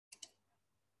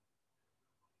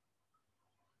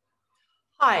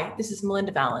Hi, this is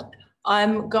Melinda Valent.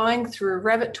 I'm going through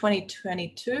Revit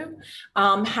 2022,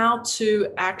 how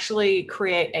to actually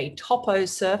create a topo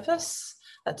surface,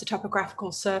 that's a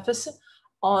topographical surface,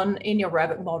 in your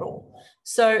Revit model.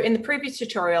 So in the previous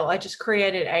tutorial, I just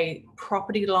created a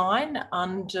property line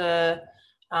under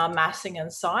massing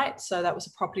and site. So that was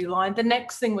a property line. The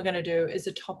next thing we're going to do is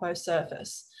a topo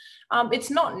surface.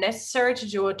 It's not necessary to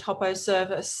do a topo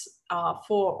surface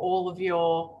for all of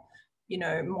your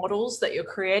models that you're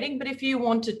creating, but if you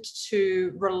wanted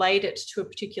to relate it to a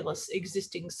particular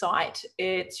existing site,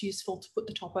 it's useful to put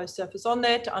the topo surface on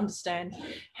there to understand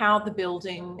how the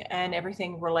building and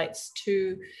everything relates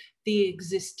to the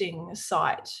existing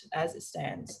site as it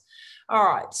stands. All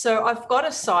right, so I've got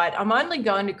a site. I'm only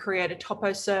going to create a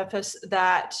topo surface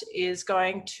that is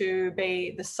going to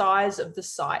be the size of the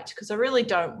site because I really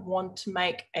don't want to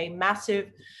make a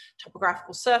massive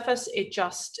topographical surface. It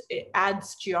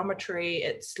adds geometry,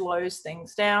 it slows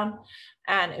things down,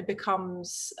 and it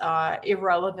becomes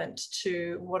irrelevant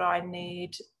to what I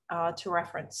need to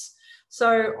reference.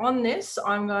 So on this,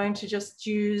 I'm going to just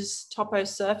use topo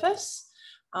surface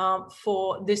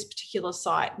for this particular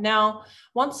site. Now,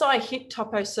 once I hit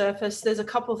topo surface, there's a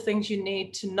couple of things you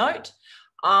need to note.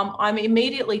 I'm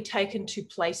immediately taken to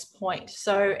place point.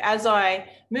 So as I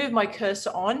move my cursor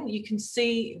on, you can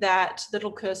see that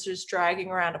little cursor is dragging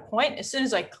around a point. As soon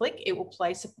as I click, it will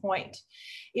place a point.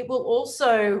 It will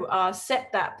also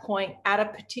set that point at a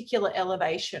particular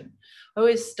elevation. I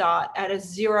always start at a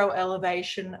 0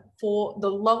 elevation for the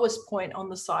lowest point on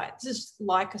the site. This is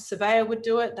like a surveyor would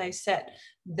do it. They set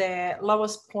their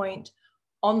lowest point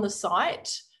on the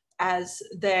site as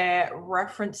their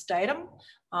reference datum,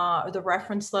 the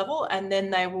reference level, and then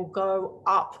they will go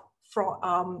up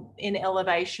from in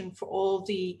elevation for all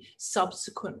the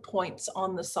subsequent points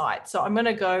on the site. So I'm going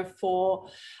to go for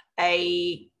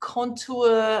a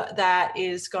contour that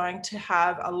is going to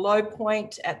have a low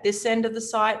point at this end of the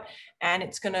site, and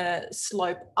it's going to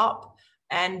slope up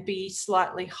and be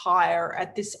slightly higher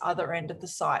at this other end of the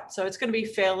site. So it's going to be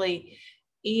fairly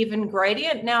even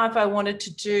gradient. Now, if I wanted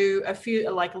to do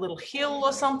like a little hill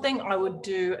or something, I would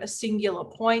do a singular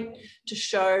point to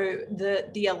show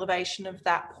the elevation of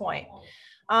that point.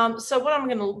 So what I'm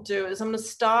going to do is I'm going to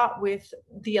start with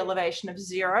the elevation of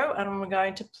 0, and I'm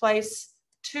going to place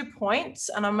 2 points,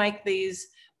 and I'll make these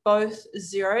both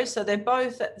 0. So they're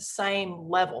both at the same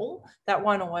level. That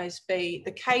won't always be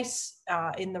the case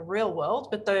in the real world,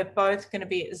 but they're both going to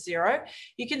be at 0.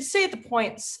 You can see the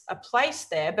points are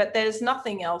placed there, but there's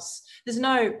nothing else. There's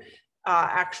no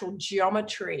actual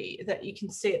geometry that you can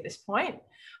see at this point.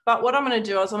 But what I'm going to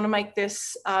do is I'm going to make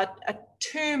this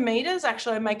 2 meters.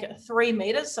 Actually, I'll make it 3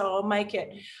 meters. So I'll make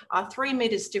it 3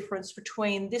 meters difference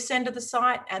between this end of the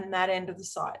site and that end of the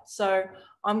site. So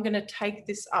I'm going to take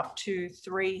this up to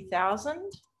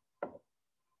 3,000,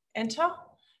 enter.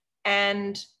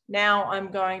 And now I'm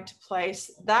going to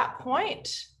place that point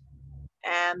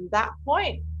and that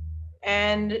point.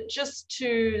 And just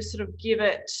to sort of give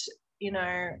it,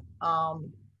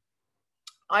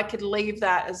 I could leave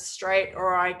that as straight,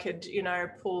 or I could,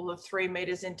 pull the 3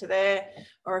 meters into there,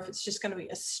 or if it's just going to be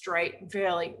a straight,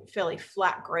 fairly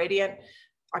flat gradient,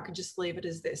 I could just leave it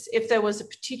as this. If there was a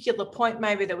particular point,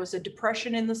 maybe there was a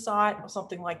depression in the site or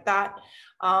something like that,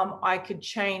 I could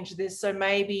change this. So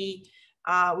maybe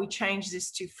we change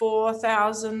this to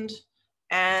 4,000,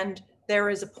 and there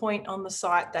is a point on the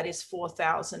site that is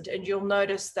 4,000. And you'll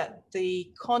notice that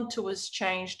the contours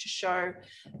change to show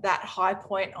that high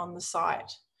point on the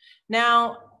site.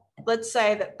 Now, let's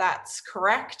say that that's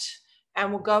correct, and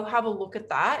we'll go have a look at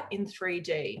that in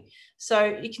 3D. So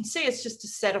you can see it's just a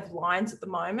set of lines at the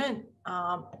moment.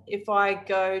 If I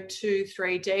go to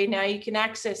 3D, now you can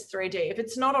access 3D. If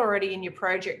it's not already in your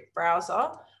project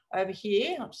browser over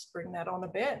here, I'll just bring that on a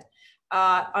bit.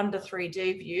 Under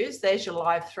 3D views, there's your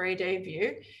live 3D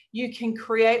view. You can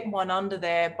create one under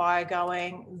there by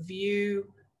going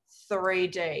view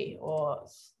 3D or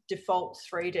default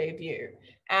 3D view.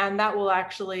 And that will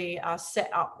actually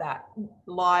set up that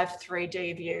live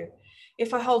 3D view.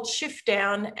 If I hold shift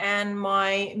down and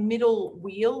my middle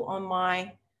wheel on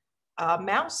my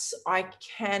mouse, I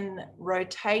can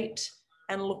rotate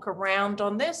and look around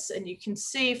on this, and you can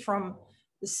see from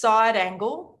the side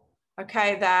angle,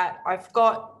 okay, that I've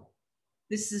got,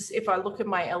 this is, if I look at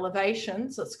my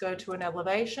elevations, let's go to an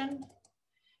elevation.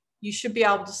 You should be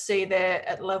able to see there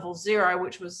at level 0,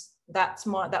 which was, that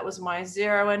was my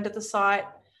 0 end of the site.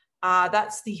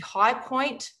 That's the high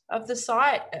point of the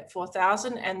site at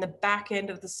 4,000 and the back end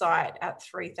of the site at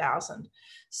 3,000.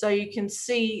 So you can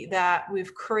see that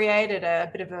we've created a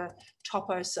bit of a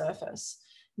topo surface.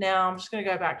 Now I'm just going to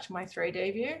go back to my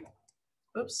 3D view.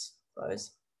 Oops.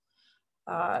 close.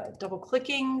 Double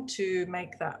clicking to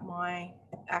make that my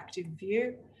active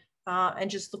view, and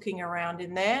just looking around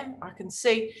in there, I can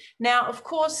see. Now, of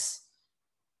course,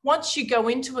 once you go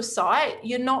into a site,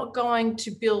 you're not going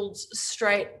to build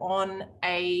straight on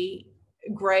a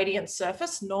gradient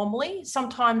surface normally.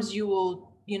 Sometimes you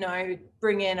will, you know,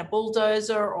 bring in a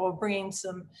bulldozer or bring in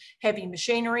some heavy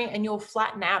machinery and you'll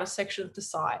flatten out a section of the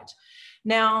site.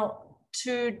 Now,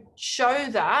 to show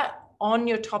that on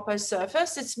your topo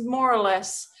surface, it's more or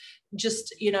less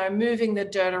just, you know, moving the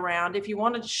dirt around. If you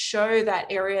wanted to show that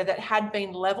area that had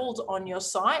been leveled on your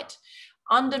site,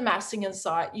 under massing and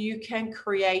site, you can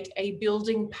create a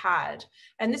building pad.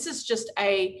 And this is just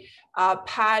a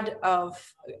pad of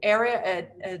area,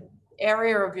 an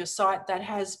area of your site that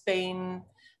has been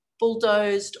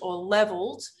bulldozed or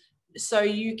leveled. So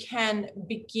you can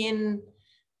begin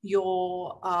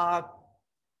your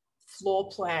floor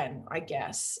plan, I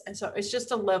guess. And so it's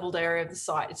just a leveled area of the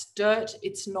site. It's dirt,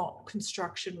 it's not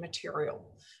construction material.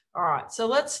 All right, so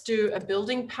let's do a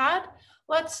building pad.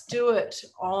 Let's do it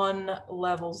on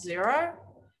level 0.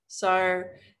 So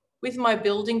with my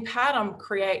building pad, I'm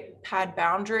create pad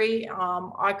boundary.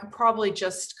 I could probably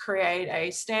just create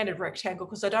a standard rectangle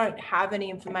because I don't have any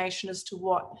information as to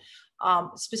what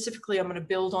specifically I'm going to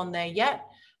build on there yet.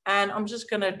 And I'm just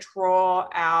going to draw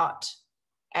out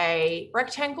a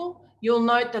rectangle. You'll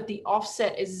note that the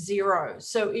offset is 0.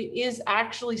 So it is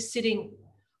actually sitting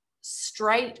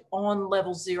straight on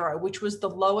level 0, which was the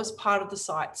lowest part of the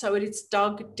site. So it is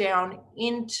dug down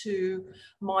into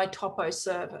my topo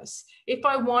surface. If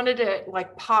I wanted it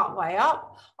like part way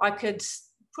up, I could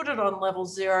put it on level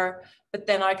 0, but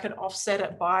then I could offset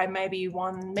it by maybe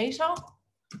 1 meter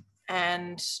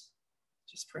and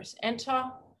just press enter.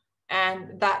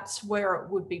 And that's where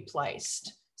it would be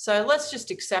placed. So let's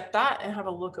just accept that and have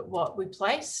a look at what we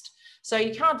placed. So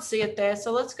you can't see it there.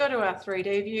 So let's go to our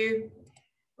 3D view.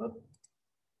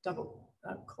 Double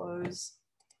close,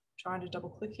 trying to double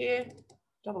click here,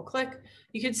 double click.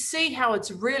 You can see how it's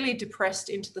really depressed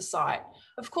into the site.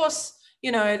 Of course,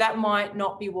 you know, that might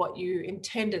not be what you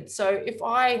intended. So if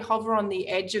I hover on the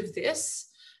edge of this,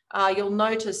 you'll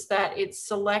notice that it's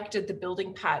selected the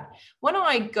building pad. When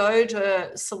I go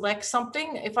to select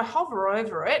something, if I hover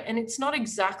over it and it's not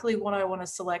exactly what I want to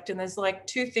select, and there's like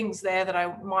 2 things there that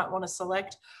I might want to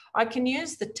select, I can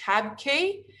use the tab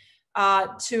key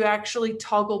to actually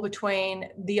toggle between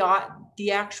the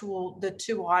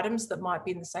 2 items that might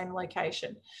be in the same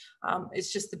location.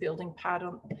 It's just the building pad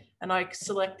and I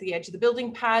select the edge of the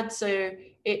building pad. So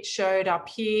it showed up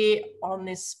here on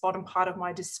this bottom part of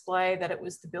my display that it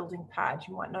was the building pad.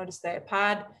 You might notice there,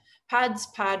 pad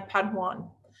 1.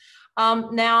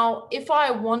 Now, if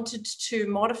I wanted to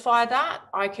modify that,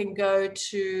 I can go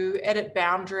to edit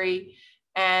boundary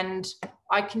and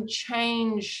I can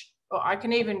change, or I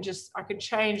can even just, I could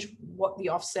change what the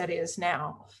offset is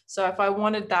now. So if I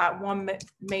wanted that 1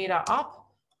 meter up,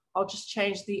 I'll just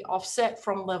change the offset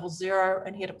from level 0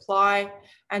 and hit apply.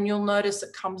 And you'll notice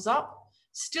it comes up,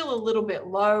 still a little bit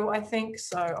low, I think.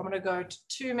 So I'm gonna go to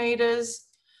 2 meters.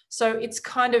 So it's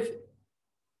kind of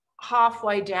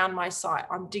halfway down my site.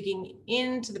 I'm digging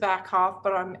into the back half,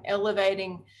 but I'm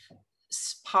elevating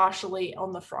partially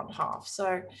on the front half.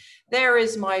 So there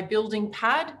is my building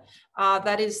pad.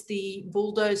 That is the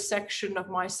bulldoze section of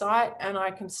my site, and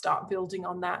I can start building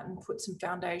on that and put some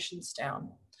foundations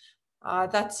down.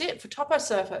 That's it for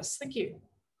Toposurface. Thank you.